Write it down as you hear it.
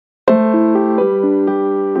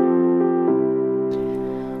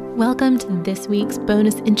Welcome to this week's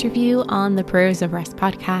bonus interview on the Prayers of Rest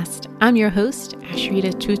podcast. I'm your host,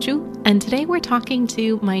 Ashrita Chuchu, and today we're talking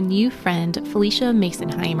to my new friend, Felicia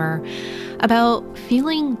Masonheimer, about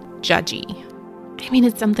feeling judgy. I mean,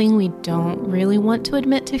 it's something we don't really want to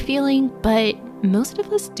admit to feeling, but most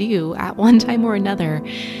of us do at one time or another.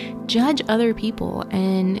 Judge other people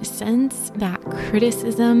and sense that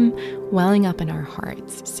criticism welling up in our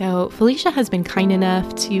hearts. So Felicia has been kind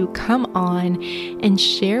enough to come on and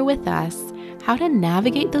share with us how to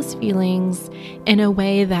navigate those feelings in a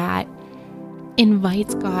way that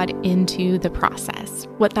invites God into the process,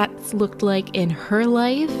 what that's looked like in her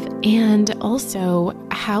life, and also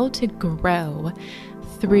how to grow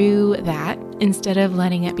through that instead of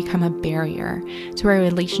letting it become a barrier to our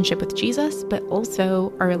relationship with Jesus, but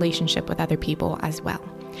also our relationship with other people as well.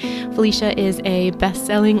 Felicia is a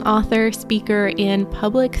best-selling author, speaker, and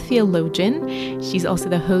public theologian. She's also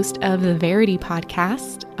the host of the Verity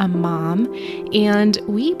podcast, a mom, and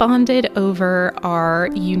we bonded over our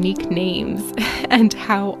unique names and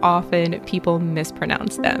how often people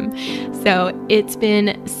mispronounce them. So it's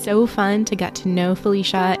been so fun to get to know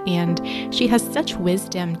Felicia, and she has such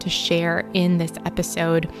wisdom to share in this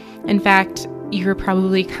episode. In fact, you're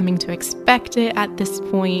probably coming to expect it at this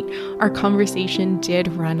point. Our conversation did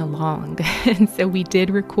run along, and so we did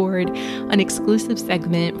record an exclusive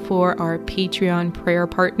segment for our Patreon prayer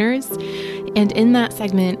partners. And in that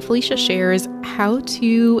segment, Felicia shares how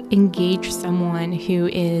to engage someone who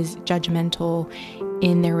is judgmental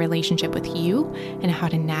in their relationship with you and how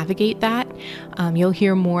to navigate that. You'll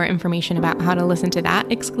hear more information about how to listen to that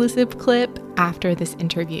exclusive clip after this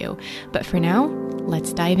interview. But for now,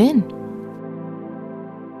 let's dive in.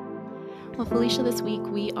 Well, Felicia, this week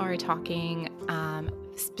we are talking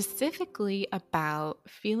specifically about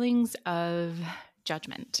feelings of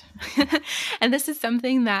judgment. And this is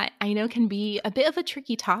something that I know can be a bit of a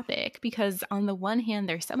tricky topic because on the one hand,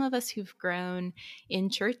 there's some of us who've grown in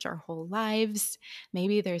church our whole lives.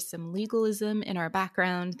 Maybe there's some legalism in our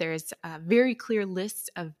background. There's a very clear list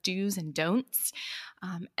of do's and don'ts.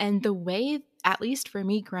 And the way, at least for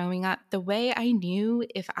me growing up, the way I knew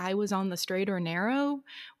if I was on the straight or narrow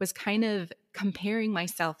was kind of comparing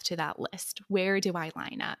myself to that list. Where do I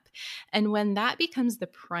line up? And when that becomes the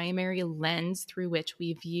primary lens through which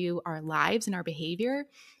we view our lives and our behavior,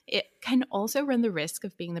 it can also run the risk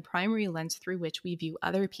of being the primary lens through which we view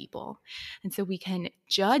other people. And so we can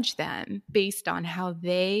judge them based on how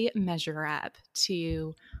they measure up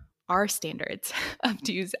to our standards of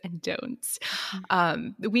do's and don'ts.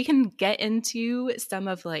 We can get into some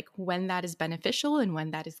of like when that is beneficial and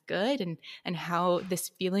when that is good and how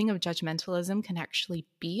this feeling of judgmentalism can actually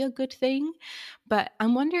be a good thing. But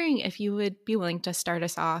I'm wondering if you would be willing to start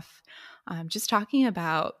us off just talking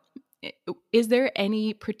about, is there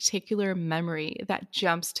any particular memory that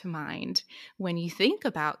jumps to mind when you think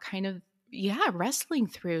about kind of wrestling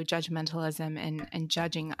through judgmentalism and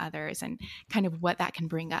judging others and kind of what that can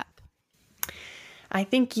bring up? I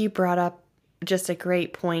think you brought up just a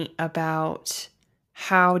great point about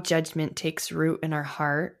how judgment takes root in our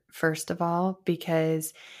heart, first of all,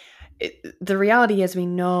 because the reality is we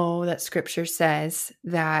know that Scripture says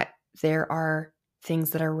that there are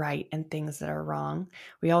things that are right and things that are wrong.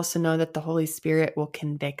 We also know that the Holy Spirit will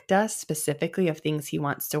convict us specifically of things He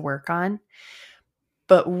wants to work on.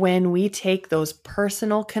 But when we take those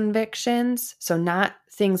personal convictions, so not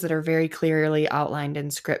things that are very clearly outlined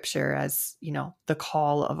in Scripture as, the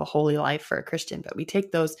call of a holy life for a Christian, but we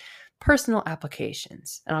take those personal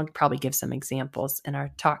applications, and I'll probably give some examples in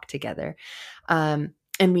our talk together, and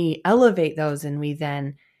we elevate those and we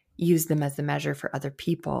then use them as the measure for other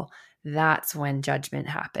people. That's when judgment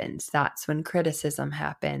happens. That's when criticism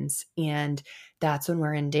happens. And that's when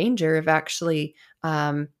we're in danger of actually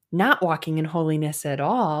not walking in holiness at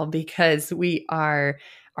all because we are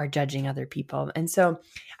judging other people. And so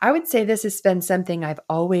I would say this has been something I've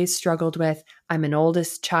always struggled with. I'm an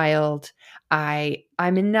oldest child. I'm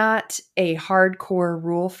not a hardcore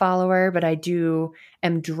rule follower, but I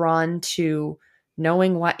am drawn to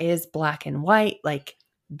knowing what is black and white. Like,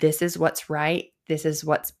 this is what's right. This is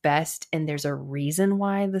what's best. And there's a reason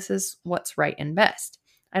why this is what's right and best.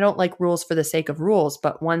 I don't like rules for the sake of rules,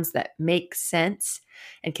 but ones that make sense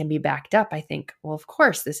and can be backed up. I think, well, of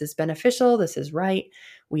course, this is beneficial. This is right.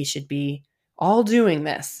 We should be all doing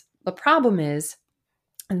this. The problem is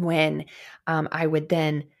when I would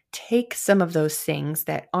then take some of those things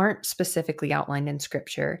that aren't specifically outlined in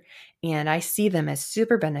Scripture, and I see them as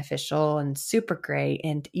super beneficial and super great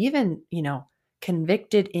and even,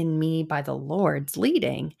 convicted in me by the Lord's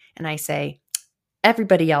leading. And I say,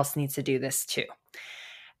 everybody else needs to do this too.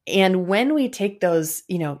 And when we take those,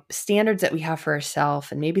 standards that we have for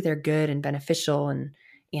ourselves, and maybe they're good and beneficial and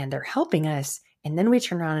they're helping us, and then we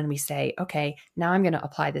turn around and we say, okay, now I'm going to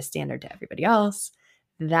apply this standard to everybody else,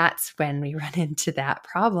 that's when we run into that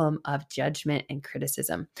problem of judgment and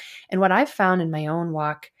criticism. And what I've found in my own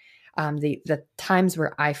walk, the times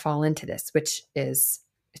where I fall into this, which is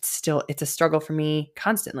it's a struggle for me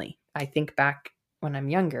constantly. I think back when I'm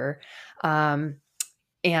younger,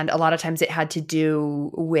 and a lot of times it had to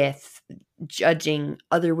do with judging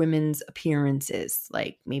other women's appearances,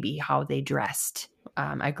 like maybe how they dressed.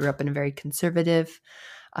 I grew up in a very conservative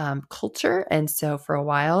culture. And so for a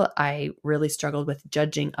while, I really struggled with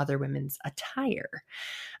judging other women's attire.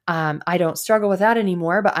 I don't struggle with that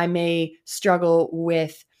anymore, but I may struggle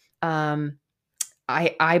with, I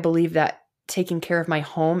believe that taking care of my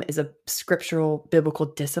home is a scriptural biblical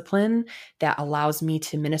discipline that allows me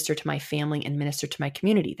to minister to my family and minister to my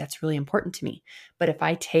community. That's really important to me. But if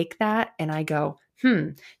I take that and I go,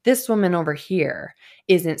 this woman over here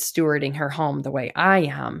isn't stewarding her home the way I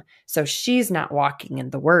am, so she's not walking in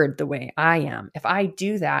the word the way I am. If I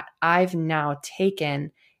do that, I've now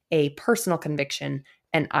taken a personal conviction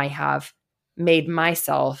and I have made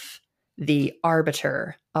myself the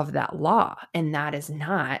arbiter of that law. And that is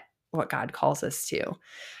not what God calls us to.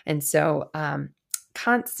 And so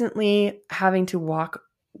constantly having to walk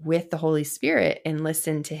with the Holy Spirit and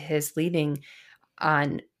listen to his leading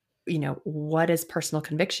on, what is personal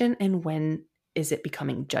conviction and when is it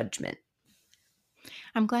becoming judgment.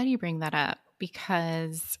 I'm glad you bring that up,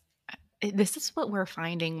 because this is what we're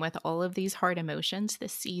finding with all of these hard emotions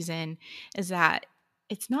this season, is that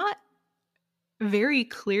it's not very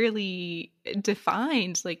clearly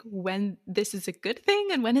defined, like when this is a good thing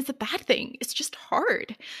and when is a bad thing. It's just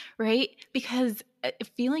hard, right? Because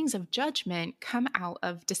feelings of judgment come out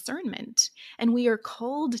of discernment, and we are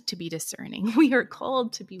called to be discerning. We are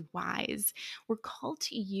called to be wise. We're called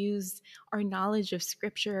to use our knowledge of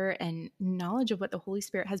scripture and knowledge of what the Holy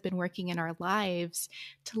Spirit has been working in our lives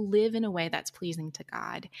to live in a way that's pleasing to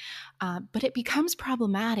God. But it becomes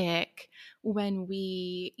problematic when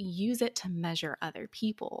we use it to measure other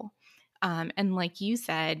people. And like you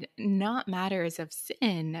said, not matters of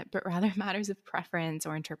sin, but rather matters of preference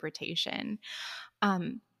or interpretation.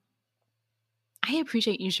 I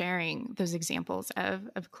appreciate you sharing those examples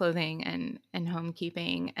of clothing and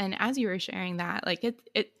homekeeping. And as you were sharing that, like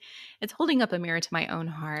it's holding up a mirror to my own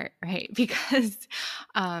heart, right? Because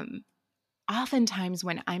oftentimes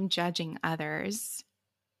when I'm judging others,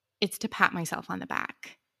 it's to pat myself on the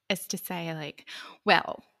back. It's to say like,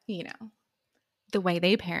 well, the way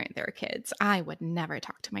they parent their kids, I would never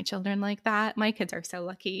talk to my children like that. My kids are so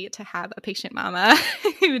lucky to have a patient mama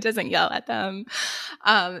who doesn't yell at them.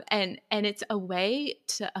 And it's a way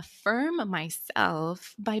to affirm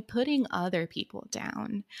myself by putting other people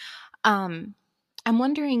down. I'm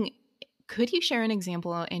wondering, could you share an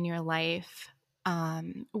example in your life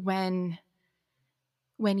when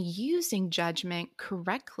using judgment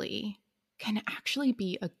correctly can actually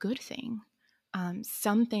be a good thing?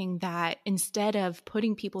 Something that, instead of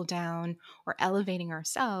putting people down or elevating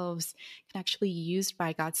ourselves, can actually be used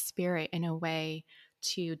by God's Spirit in a way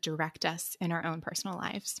to direct us in our own personal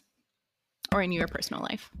lives or in your personal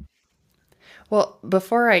life. Well,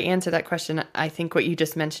 before I answer that question, I think what you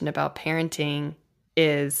just mentioned about parenting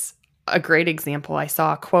is a great example. I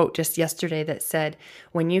saw a quote just yesterday that said,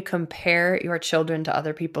 when you compare your children to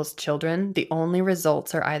other people's children, the only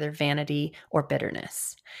results are either vanity or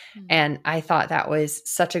bitterness. Mm-hmm. And I thought that was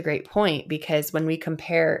such a great point, because when we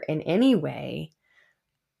compare in any way,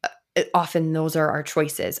 often those are our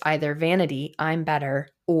choices, either vanity, I'm better,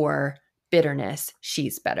 or bitterness,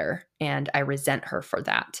 she's better, and I resent her for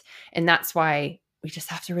that. And that's why we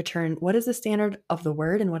just have to return, what is the standard of the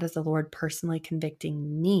word and what is the Lord personally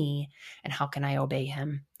convicting me, and how can I obey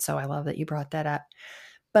him? So I love that you brought that up.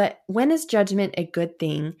 But when is judgment a good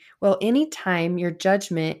thing? Well, anytime your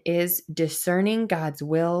judgment is discerning God's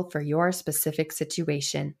will for your specific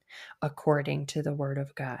situation according to the word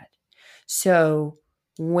of God. So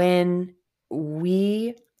when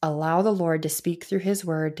we allow the Lord to speak through his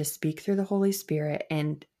word, to speak through the Holy Spirit,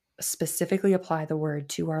 and specifically apply the word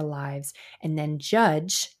to our lives, and then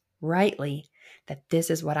judge rightly that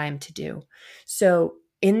this is what I'm to do. So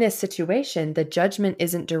in this situation, the judgment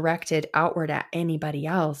isn't directed outward at anybody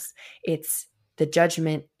else. The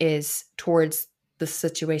judgment is towards the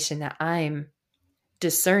situation that I'm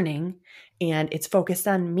discerning, and it's focused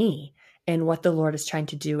on me and what the Lord is trying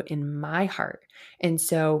to do in my heart. And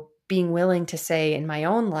so being willing to say in my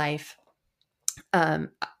own life,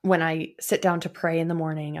 when I sit down to pray in the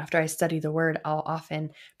morning after I study the word, I'll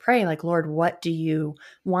often pray like, Lord, what do you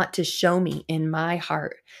want to show me in my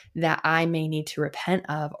heart that I may need to repent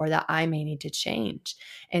of or that I may need to change?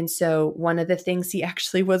 And so one of the things he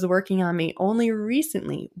actually was working on me only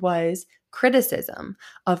recently was criticism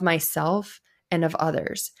of myself and of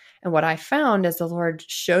others. And what I found as the Lord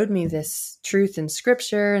showed me this truth in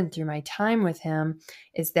scripture and through my time with him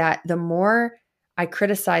is that the more I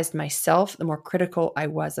criticized myself, the more critical I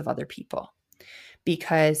was of other people,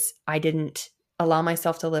 because I didn't allow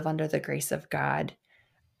myself to live under the grace of God.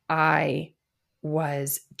 I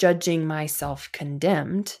was judging myself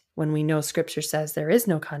condemned when we know scripture says there is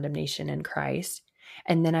no condemnation in Christ.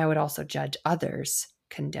 And then I would also judge others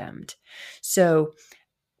condemned. So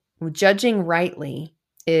judging rightly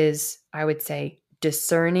is, I would say,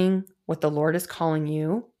 discerning what the Lord is calling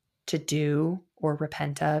you to do or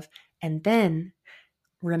repent of, and then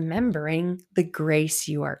remembering the grace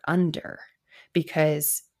you are under.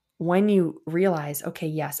 Because when you realize, okay,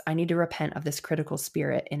 yes, I need to repent of this critical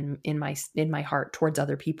spirit in my heart towards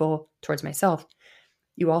other people, towards myself,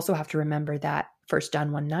 you also have to remember that 1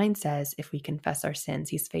 John 1:9 says, if we confess our sins,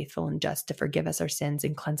 he's faithful and just to forgive us our sins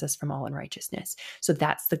and cleanse us from all unrighteousness. So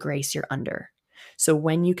that's the grace you're under. So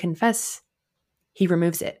when you confess, he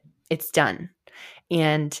removes it. It's done.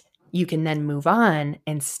 And you can then move on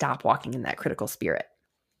and stop walking in that critical spirit.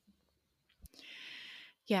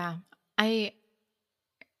 Yeah.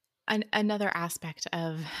 Another aspect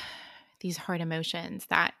of these hard emotions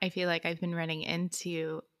that I feel like I've been running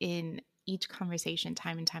into in each conversation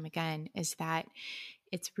time and time again is that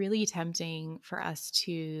it's really tempting for us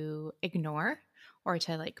to ignore or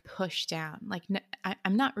to like push down. Like,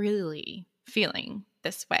 I'm not really feeling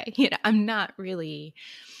this way. I'm not really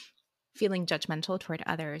feeling judgmental toward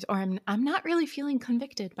others, or I'm not really feeling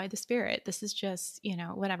convicted by the Spirit. This is just,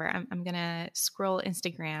 whatever. I'm going to scroll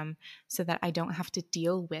Instagram so that I don't have to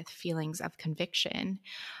deal with feelings of conviction.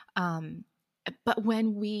 But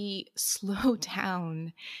when we slow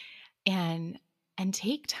down and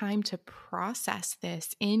take time to process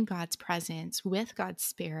this in God's presence with God's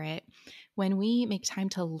Spirit, when we make time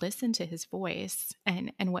to listen to his voice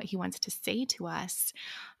and what he wants to say to us,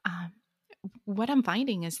 what I'm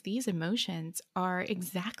finding is these emotions are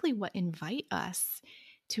exactly what invite us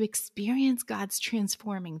to experience God's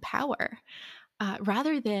transforming power,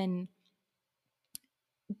 rather than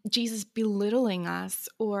Jesus belittling us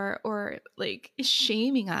or like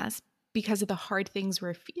shaming us because of the hard things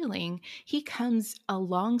we're feeling. He comes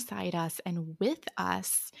alongside us and with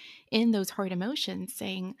us in those hard emotions,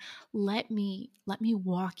 saying, let me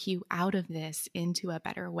walk you out of this into a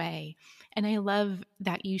better way. And I love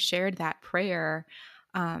that you shared that prayer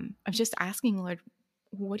of just asking, Lord,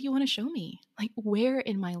 what do you want to show me? Like, where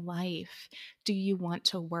in my life do you want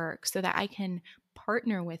to work so that I can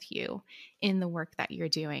partner with you in the work that you're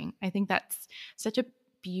doing? I think that's such a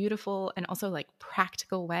beautiful and also like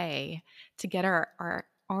practical way to get our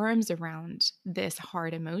arms around this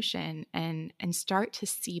hard emotion and start to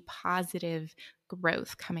see positive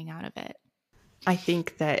growth coming out of it. I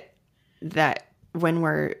think that when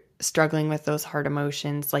we're struggling with those hard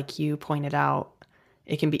emotions, like you pointed out,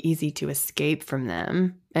 it can be easy to escape from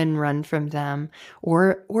them and run from them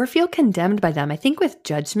or feel condemned by them. I think with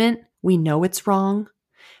judgment, we know it's wrong.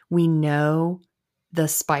 We know the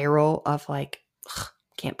spiral of like,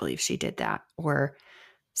 can't believe she did that. Or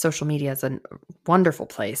social media is a wonderful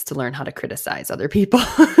place to learn how to criticize other people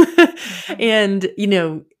and,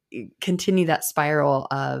 continue that spiral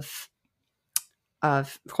of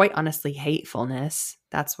quite honestly hatefulness.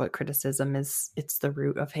 That's what criticism is. It's the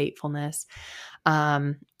root of hatefulness.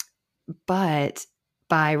 But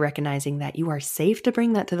by recognizing that you are safe to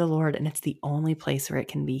bring that to the Lord and it's the only place where it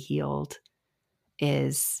can be healed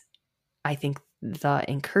is, I think, the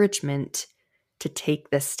encouragement to take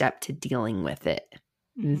this step to dealing with it.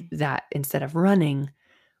 Mm-hmm. That instead of running,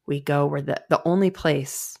 we go where the only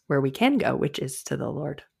place where we can go, which is to the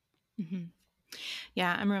Lord. Mm-hmm.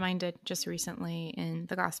 Yeah, I'm reminded just recently in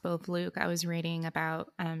the Gospel of Luke, I was reading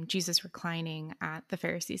about Jesus reclining at the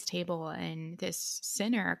Pharisees' table, and this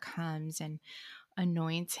sinner comes and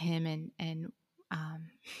anoints him and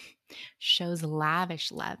shows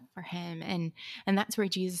lavish love for him. And that's where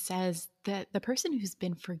Jesus says that the person who's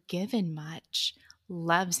been forgiven much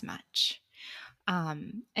loves much.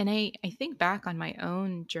 And I think back on my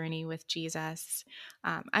own journey with Jesus.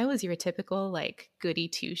 I was your typical like goody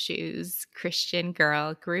two shoes Christian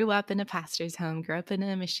girl, grew up in a pastor's home, grew up in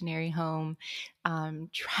a missionary home,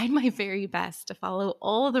 tried my very best to follow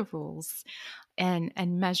all the rules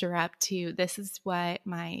and measure up to, this is what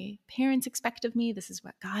my parents expect of me. This is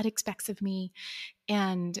what God expects of me.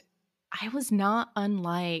 And I was not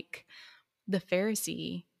unlike the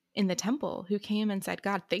Pharisee in the temple who came and said,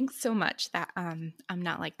 God, thanks so much that I'm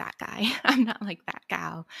not like that guy. I'm not like that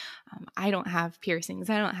gal. I don't have piercings.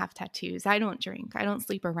 I don't have tattoos. I don't drink. I don't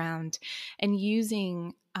sleep around. And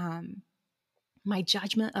using my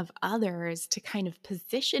judgment of others to kind of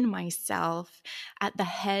position myself at the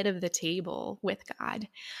head of the table with God.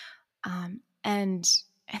 And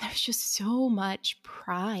there's just so much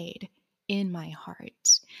pride in my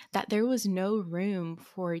heart that there was no room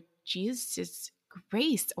for Jesus'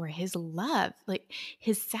 grace or his love. Like,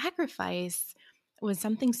 his sacrifice was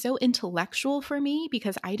something so intellectual for me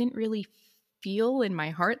because I didn't really feel in my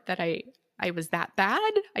heart that I was that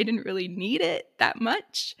bad. I didn't really need it that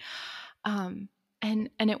much. And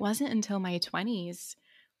it wasn't until my 20s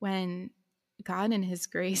when God in his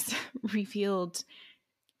grace revealed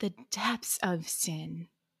the depths of sin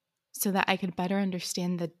so that I could better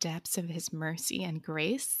understand the depths of his mercy and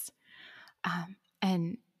grace.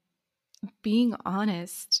 And being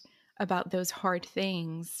honest about those hard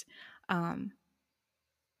things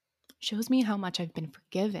shows me how much I've been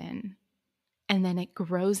forgiven. And then it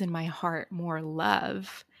grows in my heart more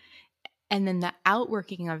love. And then the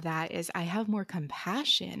outworking of that is I have more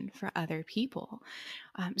compassion for other people.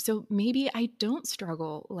 So maybe I don't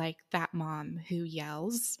struggle like that mom who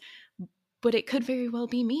yells, but it could very well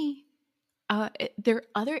be me. There are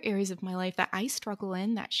other areas of my life that I struggle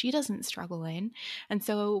in that she doesn't struggle in. And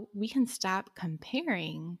so we can stop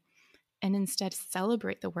comparing and instead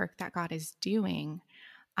celebrate the work that God is doing.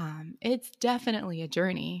 It's definitely a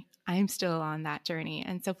journey. I'm still on that journey.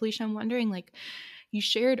 And so, Felicia, I'm wondering, like, you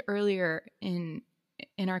shared earlier in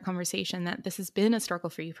our conversation that this has been a struggle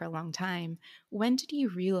for you for a long time. When did you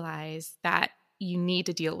realize that you need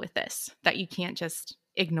to deal with this, that you can't just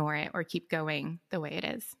ignore it or keep going the way it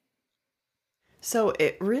is? So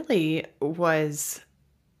it really was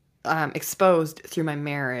exposed through my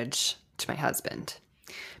marriage to my husband,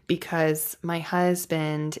 because my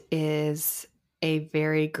husband is a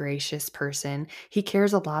very gracious person. He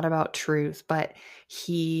cares a lot about truth, but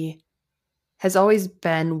he has always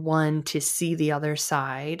been one to see the other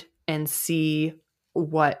side and see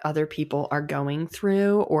what other people are going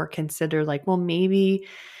through, or consider like, well, maybe,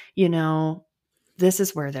 this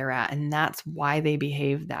is where they're at and that's why they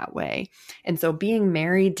behave that way. And so being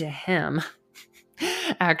married to him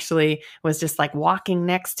actually was just like walking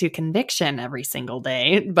next to conviction every single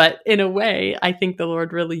day. But in a way, I think the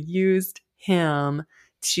Lord really used him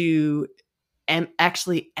to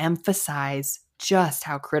actually emphasize just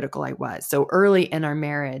how critical I was. So early in our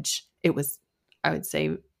marriage, it was, I would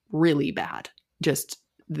say, really bad. Just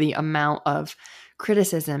the amount of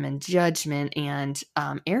criticism and judgment and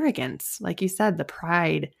arrogance, like you said, the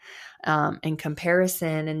pride and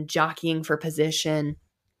comparison and jockeying for position,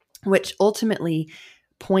 which ultimately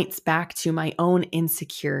points back to my own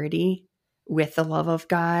insecurity with the love of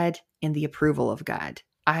God and the approval of God.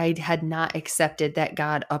 I had not accepted that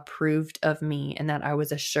God approved of me and that I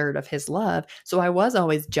was assured of his love. So I was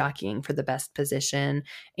always jockeying for the best position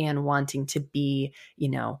and wanting to be,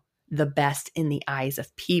 the best in the eyes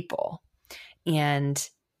of people. And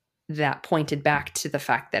that pointed back to the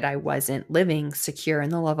fact that I wasn't living secure in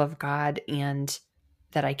the love of God and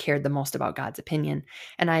that I cared the most about God's opinion.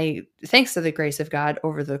 And thanks to the grace of God,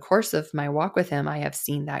 over the course of my walk with him, I have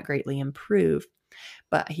seen that greatly improve.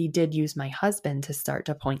 But he did use my husband to start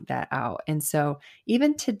to point that out. And so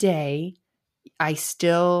even today, I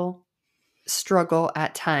still struggle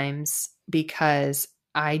at times because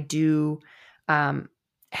I do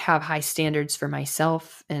have high standards for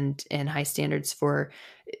myself and high standards for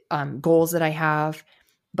goals that I have.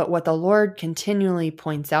 But what the Lord continually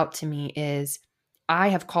points out to me is, I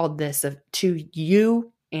have called this to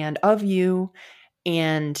you and of you,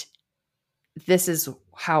 and this is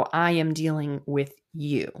how I am dealing with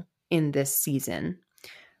you in this season.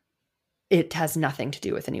 It has nothing to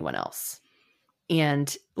do with anyone else.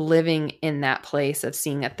 And living in that place of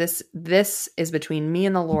seeing that this is between me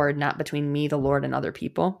and the Lord, not between me, the Lord, and other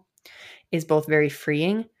people, is both very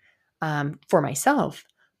freeing for myself,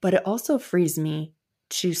 but it also frees me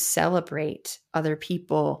to celebrate other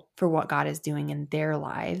people for what God is doing in their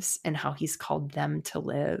lives and how he's called them to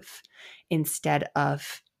live, instead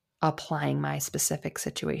of applying my specific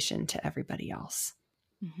situation to everybody else.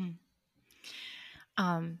 Mm-hmm.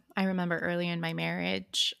 I remember earlier in my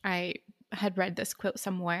marriage, I had read this quote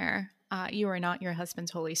somewhere, you are not your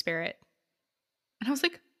husband's Holy Spirit. And I was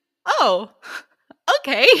like, oh,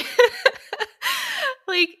 okay.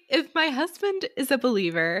 Like, if my husband is a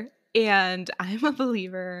believer and I'm a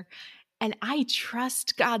believer and I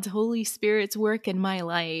trust God's Holy Spirit's work in my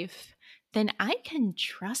life, then I can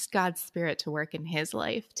trust God's Spirit to work in his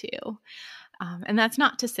life too. And that's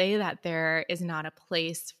not to say that there is not a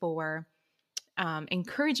place for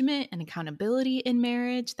encouragement and accountability in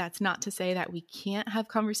marriage. That's not to say that we can't have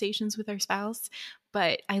conversations with our spouse.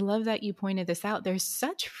 But I love that you pointed this out. There's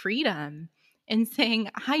such freedom in saying,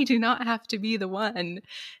 I do not have to be the one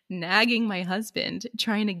nagging my husband,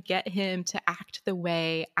 trying to get him to act the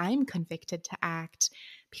way I'm convicted to act,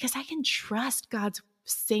 because I can trust God's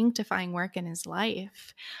sanctifying work in his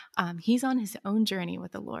life. He's on his own journey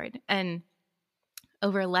with the Lord. And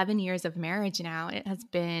over 11 years of marriage now, it has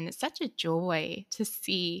been such a joy to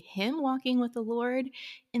see him walking with the Lord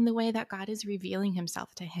in the way that God is revealing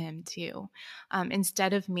himself to him too.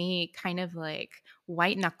 Instead of me kind of like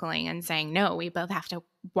white knuckling and saying, no, we both have to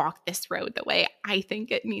walk this road the way I think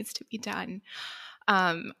it needs to be done.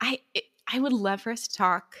 I would love for us to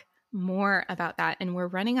talk more about that. And we're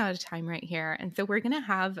running out of time right here. And so we're going to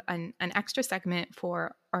have an extra segment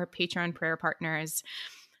for our Patreon prayer partners,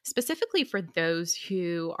 specifically for those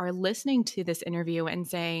who are listening to this interview and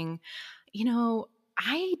saying,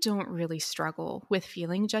 I don't really struggle with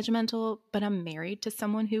feeling judgmental, but I'm married to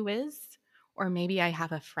someone who is, or maybe I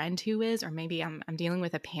have a friend who is, or maybe I'm dealing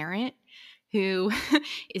with a parent who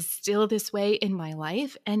is still this way in my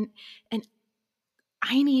life. And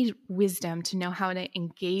I need wisdom to know how to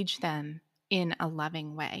engage them in a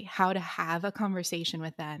loving way, how to have a conversation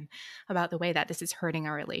with them about the way that this is hurting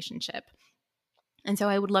our relationship. And so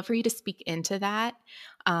I would love for you to speak into that,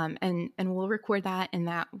 and we'll record that, and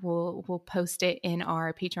that we'll post it in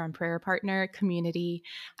our Patreon prayer partner community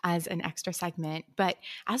as an extra segment. But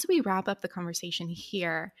as we wrap up the conversation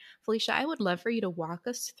here, Felicia, I would love for you to walk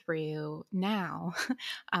us through now,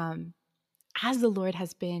 as the Lord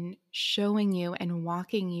has been showing you and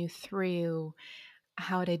walking you through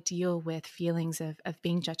how to deal with feelings of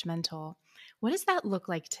being judgmental. What does that look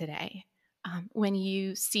like today? When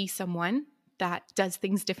you see someone that does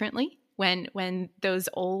things differently, when those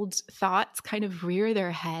old thoughts kind of rear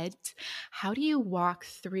their heads, how do you walk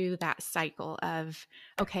through that cycle of,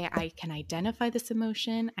 okay, I can identify this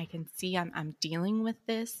emotion, I can see I'm dealing with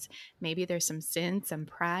this, maybe there's some sin, some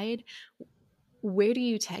pride. Where do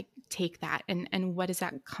you take that, and what does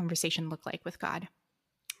that conversation look like with God?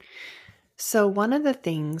 So one of the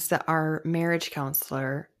things that our marriage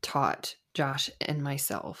counselor taught Josh and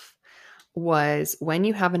myself was, when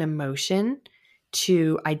you have an emotion,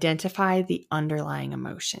 to identify the underlying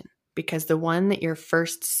emotion, because the one that you're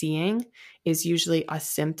first seeing is usually a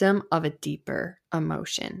symptom of a deeper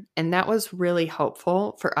emotion. And that was really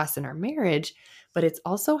helpful for us in our marriage, but it's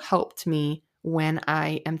also helped me when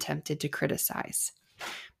I am tempted to criticize,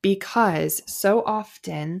 because so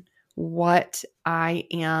often what I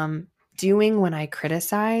am doing when I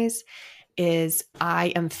criticize is I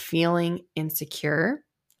am feeling insecure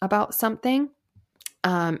about something.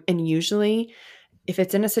 And usually, if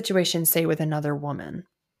it's in a situation, say with another woman,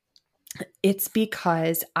 it's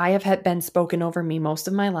because I have been spoken over me most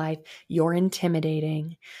of my life. You're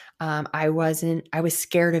intimidating. I was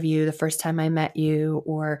scared of you the first time I met you,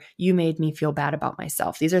 or you made me feel bad about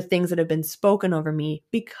myself. These are things that have been spoken over me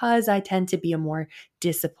because I tend to be a more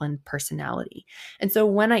disciplined personality. And so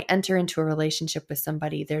when I enter into a relationship with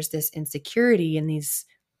somebody, there's this insecurity and these,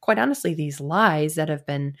 quite honestly, these lies that have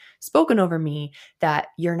been spoken over me, that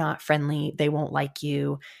you're not friendly, they won't like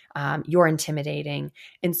you, you're intimidating.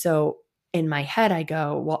 And so in my head, I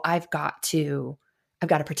go, well, I've got to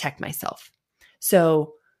protect myself.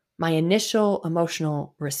 So my initial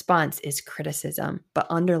emotional response is criticism, but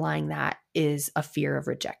underlying that is a fear of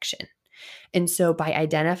rejection. And so by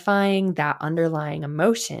identifying that underlying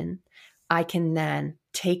emotion, I can then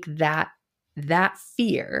take that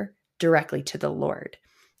fear directly to the Lord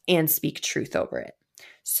and speak truth over it.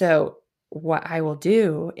 So what I will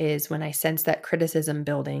do is, when I sense that criticism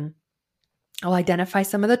building, I'll identify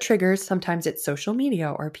some of the triggers. Sometimes it's social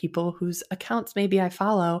media or people whose accounts maybe I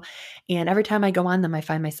follow. And every time I go on them, I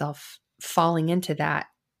find myself falling into that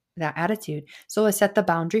attitude. So I set the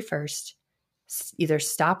boundary first, either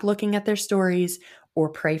stop looking at their stories or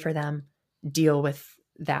pray for them, deal with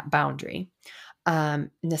that boundary.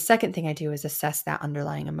 And the second thing I do is assess that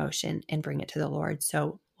underlying emotion and bring it to the Lord.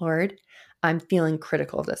 So, Lord, I'm feeling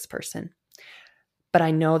critical of this person, but I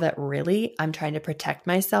know that really I'm trying to protect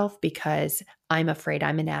myself because I'm afraid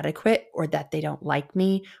I'm inadequate, or that they don't like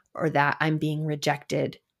me, or that I'm being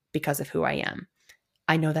rejected because of who I am.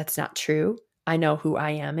 I know that's not true. I know who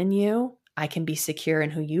I am in you. I can be secure in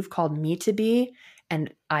who you've called me to be,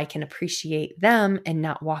 and I can appreciate them and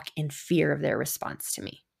not walk in fear of their response to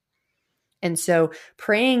me. And so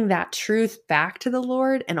praying that truth back to the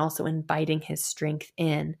Lord and also inviting his strength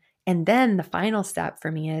in. And then the final step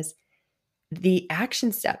for me is the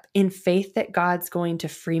action step in faith that God's going to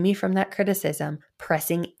free me from that criticism,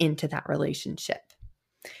 pressing into that relationship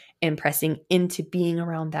and pressing into being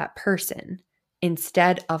around that person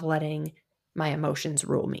instead of letting my emotions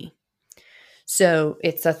rule me. So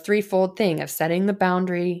it's a threefold thing of setting the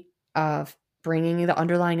boundary, of bringing the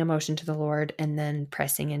underlying emotion to the Lord, and then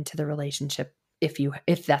pressing into the relationship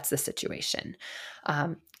if that's the situation.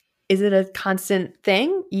 Is it a constant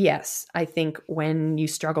thing? Yes. I think when you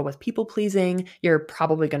struggle with people pleasing, you're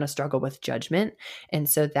probably going to struggle with judgment. And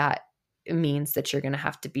so that means that you're going to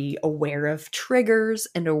have to be aware of triggers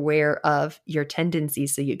and aware of your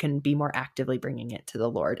tendencies so you can be more actively bringing it to the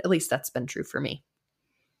Lord. At least that's been true for me.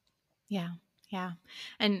 Yeah. Yeah.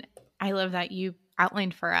 And I love that you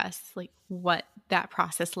outlined for us like what that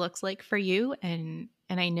process looks like for you. And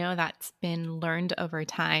I know that's been learned over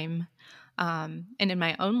time. And in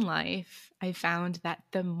my own life, I found that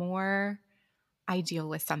the more I deal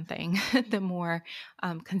with something, the more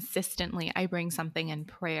consistently I bring something in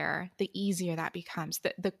prayer, the easier that becomes,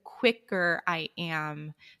 the quicker I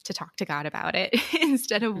am to talk to God about it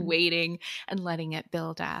instead of waiting and letting it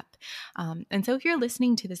build up. And so if you're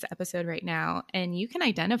listening to this episode right now and you can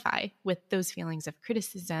identify with those feelings of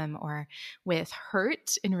criticism or with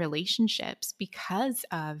hurt in relationships because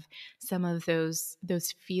of some of those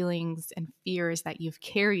feelings and fears that you've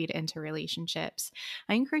carried into relationships,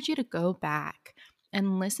 I encourage you to go back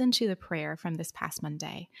and listen to the prayer from this past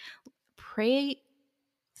Monday. Pray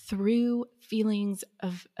through feelings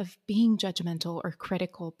of being judgmental or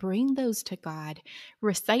critical. Bring those to God.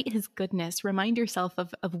 Recite his goodness. Remind yourself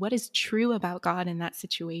of what is true about God in that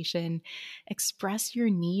situation. Express your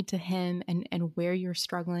need to him and where you're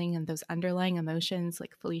struggling and those underlying emotions,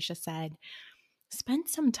 like Felicia said. Spend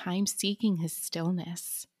some time seeking his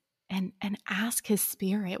stillness and ask his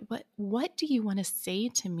Spirit, what do you want to say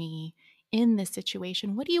to me in this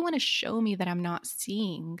situation? What do you want to show me that I'm not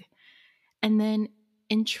seeing? And then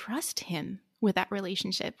entrust him with that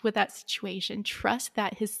relationship, with that situation. Trust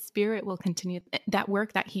that his Spirit will continue that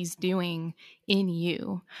work that he's doing in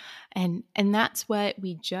you. And that's what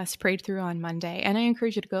we just prayed through on Monday. And I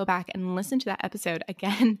encourage you to go back and listen to that episode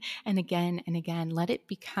again and again and again. Let it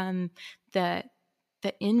become the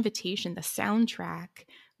invitation, the soundtrack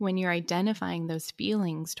when you're identifying those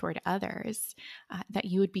feelings toward others, that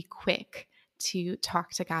you would be quick to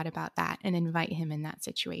talk to God about that and invite him in that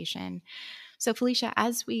situation. So Felicia,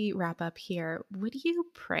 as we wrap up here, would you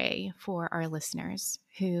pray for our listeners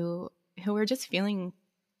who are just feeling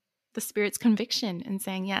the Spirit's conviction and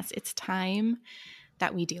saying, yes, it's time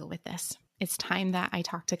that we deal with this. It's time that I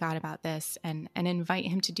talk to God about this and invite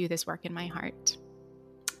him to do this work in my heart.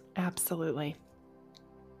 Absolutely.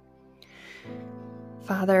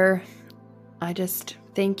 Father, I just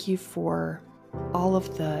thank you for all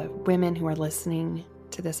of the women who are listening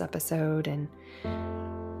to this episode and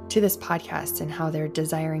to this podcast and how they're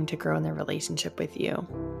desiring to grow in their relationship with you.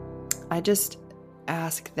 I just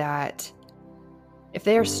ask that if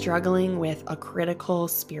they are struggling with a critical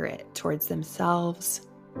spirit towards themselves,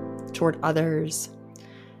 toward others,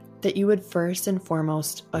 that you would first and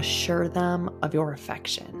foremost assure them of your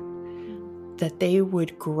affection, that they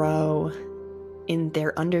would grow in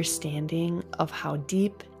their understanding of how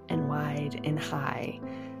deep and wide and high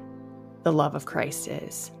the love of Christ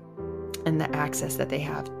is and the access that they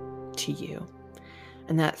have to you.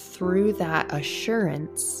 And that through that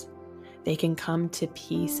assurance, they can come to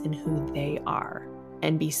peace in who they are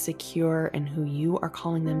and be secure in who you are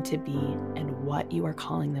calling them to be and what you are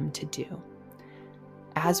calling them to do.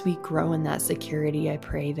 As we grow in that security, I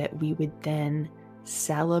pray that we would then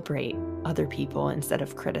celebrate other people instead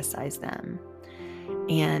of criticize them,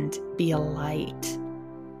 and be a light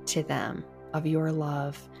to them of your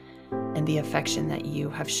love and the affection that you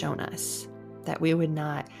have shown us. That we would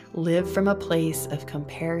not live from a place of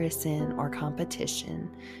comparison or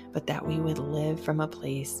competition, but that we would live from a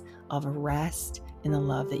place of rest in the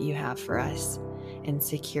love that you have for us and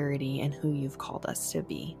security in who you've called us to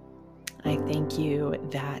be. I thank you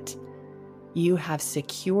that you have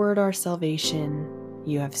secured our salvation,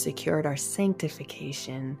 you have secured our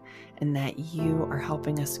sanctification, and that you are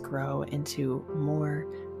helping us grow into more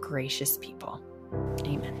gracious people.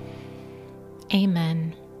 Amen.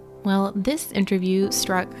 Amen. Well, this interview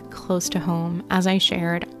struck close to home. As I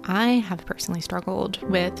shared, I have personally struggled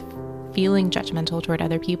with feeling judgmental toward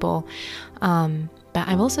other people, but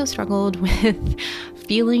I've also struggled with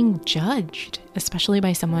feeling judged, especially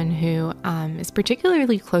by someone who is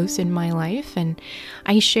particularly close in my life. And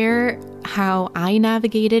I share how I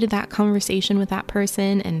navigated that conversation with that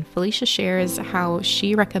person, and Felicia shares how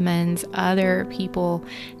she recommends other people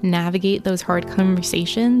navigate those hard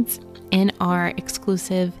conversations. in our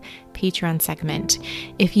exclusive Patreon segment.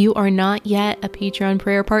 If you are not yet a Patreon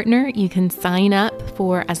prayer partner, you can sign up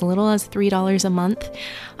for as little as $3 a month.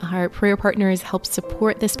 Our prayer partners help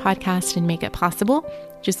support this podcast and make it possible.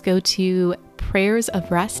 Just go to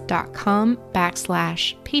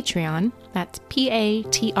prayersofrest.com/Patreon. That's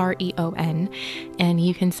Patreon. And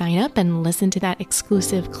you can sign up and listen to that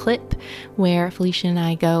exclusive clip where Felicia and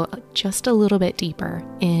I go just a little bit deeper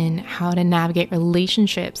in how to navigate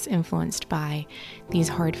relationships influenced by these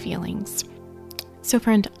hard feelings. So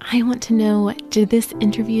friend, I want to know, did this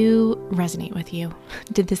interview resonate with you?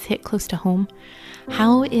 Did this hit close to home?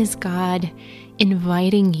 How is God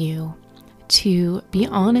inviting you to be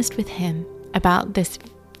honest with Him about this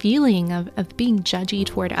feeling of being judgy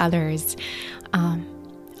toward others?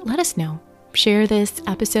 Let us know. Share this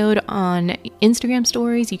episode on Instagram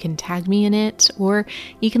stories. You can tag me in it, or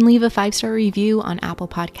you can leave a 5-star review on Apple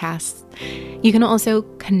Podcasts. You can also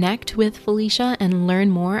connect with Felicia and learn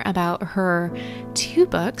more about her 2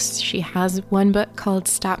 books. She has one book called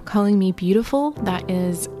Stop Calling Me Beautiful. That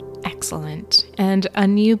is excellent. And a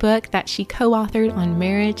new book that she co-authored on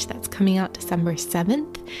marriage that's coming out December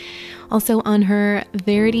 7th. Also on her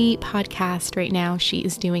Verity podcast right now, she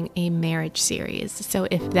is doing a marriage series. So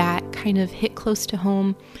if that kind of hit close to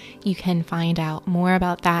home, you can find out more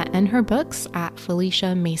about that and her books at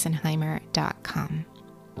FeliciaMasonheimer.com.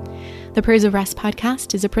 The Prayers of Rest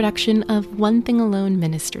podcast is a production of One Thing Alone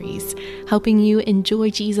Ministries, helping you enjoy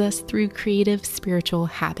Jesus through creative spiritual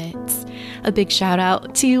habits. A big shout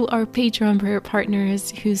out to our Patreon prayer partners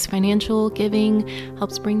whose financial giving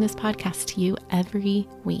helps bring this podcast to you every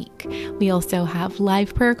week. We also have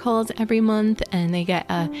live prayer calls every month, and they get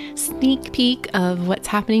a sneak peek of what's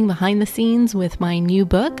happening behind the scenes with my new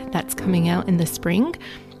book that's coming out in the spring.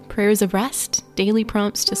 Prayers of Rest, daily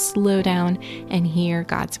prompts to slow down and hear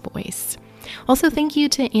God's voice. Also, thank you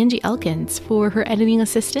to Angie Elkins for her editing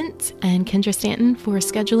assistance and Kendra Stanton for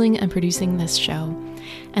scheduling and producing this show.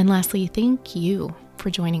 And lastly, thank you for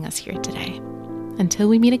joining us here today. Until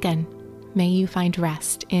we meet again, may you find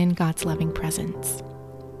rest in God's loving presence.